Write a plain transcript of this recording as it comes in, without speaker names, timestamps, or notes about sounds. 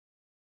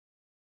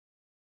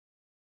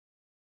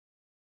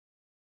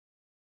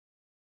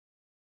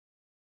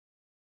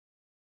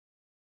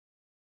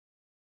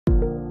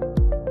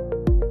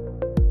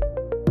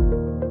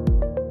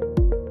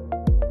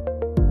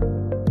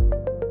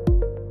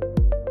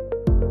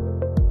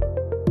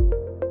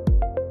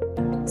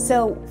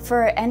So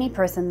for any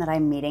person that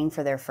I'm meeting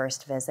for their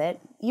first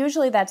visit,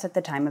 usually that's at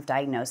the time of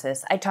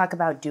diagnosis, I talk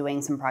about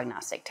doing some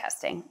prognostic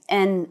testing.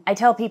 And I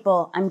tell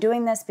people I'm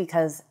doing this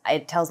because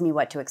it tells me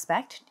what to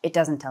expect. It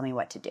doesn't tell me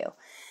what to do.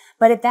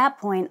 But at that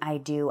point, I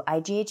do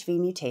IGHV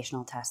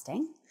mutational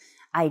testing.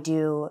 I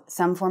do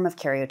some form of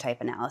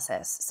karyotype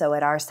analysis. So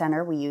at our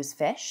center, we use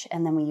FISH,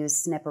 and then we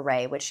use SNP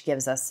array, which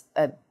gives us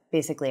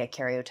basically a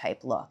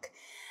karyotype look.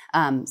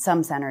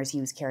 Some centers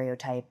use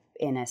karyotype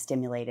in a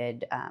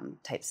stimulated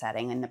type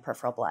setting in the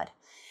peripheral blood.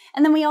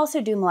 And then we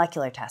also do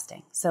molecular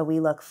testing. So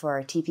we look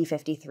for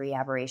TP53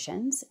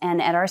 aberrations.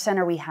 And at our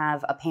center, we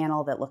have a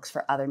panel that looks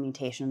for other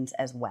mutations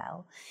as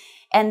well.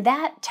 And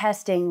that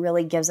testing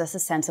really gives us a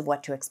sense of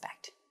what to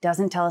expect.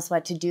 Doesn't tell us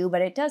what to do,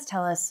 but it does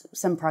tell us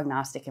some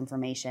prognostic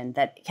information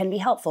that can be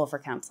helpful for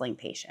counseling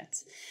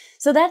patients.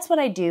 So that's what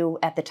I do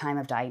at the time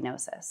of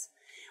diagnosis.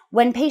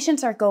 When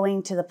patients are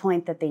going to the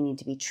point that they need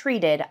to be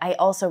treated, I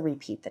also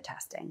repeat the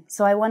testing.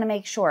 So I want to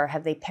make sure,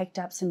 have they picked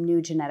up some new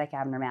genetic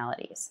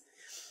abnormalities?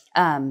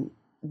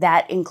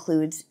 That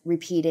includes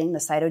repeating the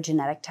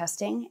cytogenetic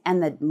testing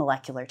and the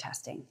molecular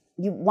testing.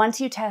 Once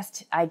you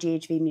test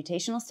IGHV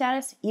mutational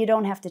status, you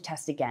don't have to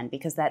test again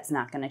because that's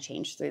not going to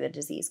change through the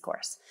disease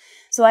course.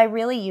 So I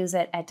really use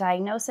it at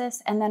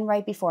diagnosis and then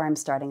right before I'm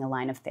starting a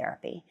line of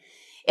therapy.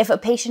 If a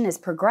patient is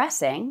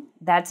progressing,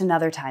 that's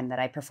another time that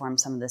I perform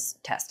some of this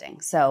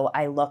testing. So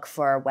I look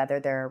for whether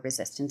there are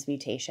resistance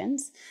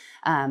mutations.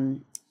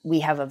 We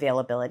have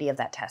availability of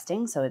that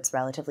testing, so it's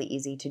relatively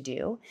easy to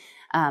do.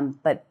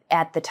 But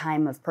at the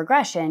time of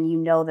progression, you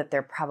know that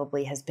there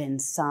probably has been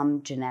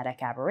some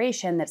genetic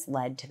aberration that's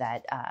led to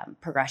that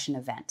progression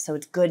event. So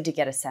it's good to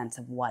get a sense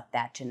of what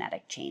that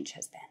genetic change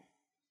has been.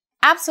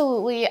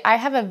 Absolutely. I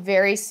have a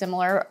very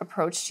similar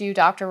approach to you,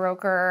 Dr.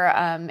 Roker,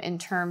 in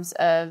terms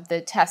of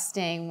the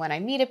testing when I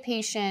meet a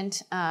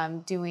patient,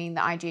 doing the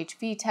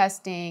IGHV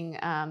testing,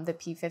 the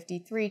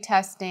P53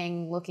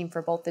 testing, looking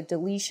for both the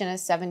deletion of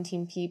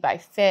 17p by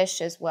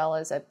FISH as well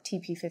as a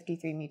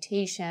TP53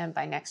 mutation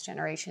by next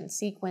generation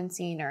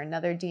sequencing or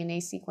another DNA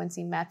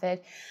sequencing method.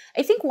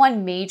 I think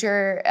one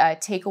major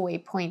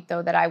takeaway point,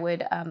 though, that I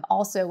would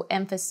also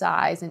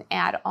emphasize and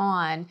add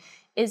on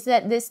is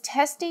that this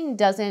testing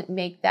doesn't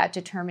make that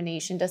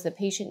determination, does the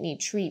patient need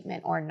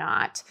treatment or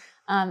not?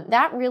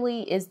 That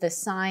really is the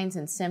signs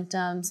and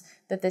symptoms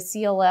that the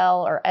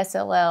CLL or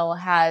SLL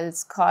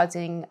has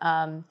causing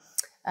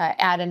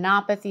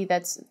adenopathy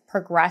that's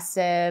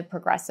progressive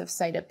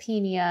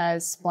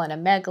cytopenias,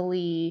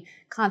 splenomegaly,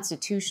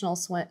 constitutional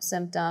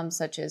symptoms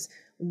such as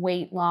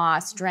weight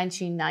loss,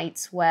 drenching night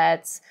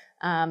sweats,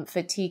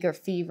 fatigue or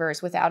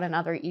fevers without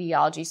another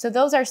etiology. So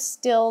those are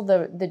still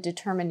the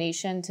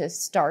determination to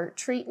start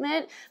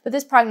treatment, but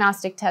this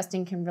prognostic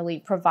testing can really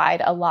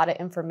provide a lot of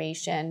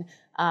information,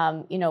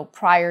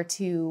 prior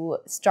to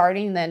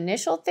starting the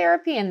initial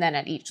therapy and then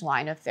at each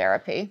line of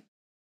therapy.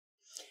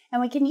 And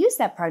we can use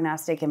that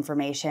prognostic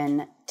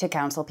information to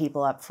counsel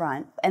people up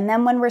front. And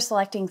then when we're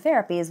selecting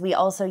therapies, we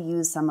also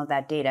use some of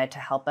that data to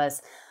help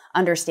us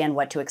understand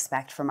what to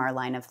expect from our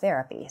line of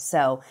therapy.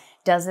 So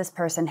does this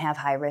person have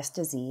high-risk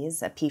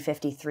disease, a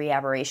P53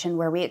 aberration,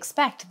 where we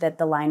expect that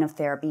the line of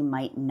therapy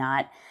might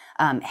not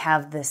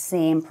have the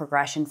same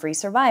progression-free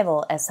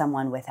survival as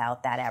someone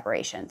without that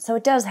aberration? So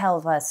it does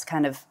help us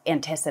kind of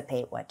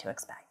anticipate what to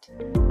expect.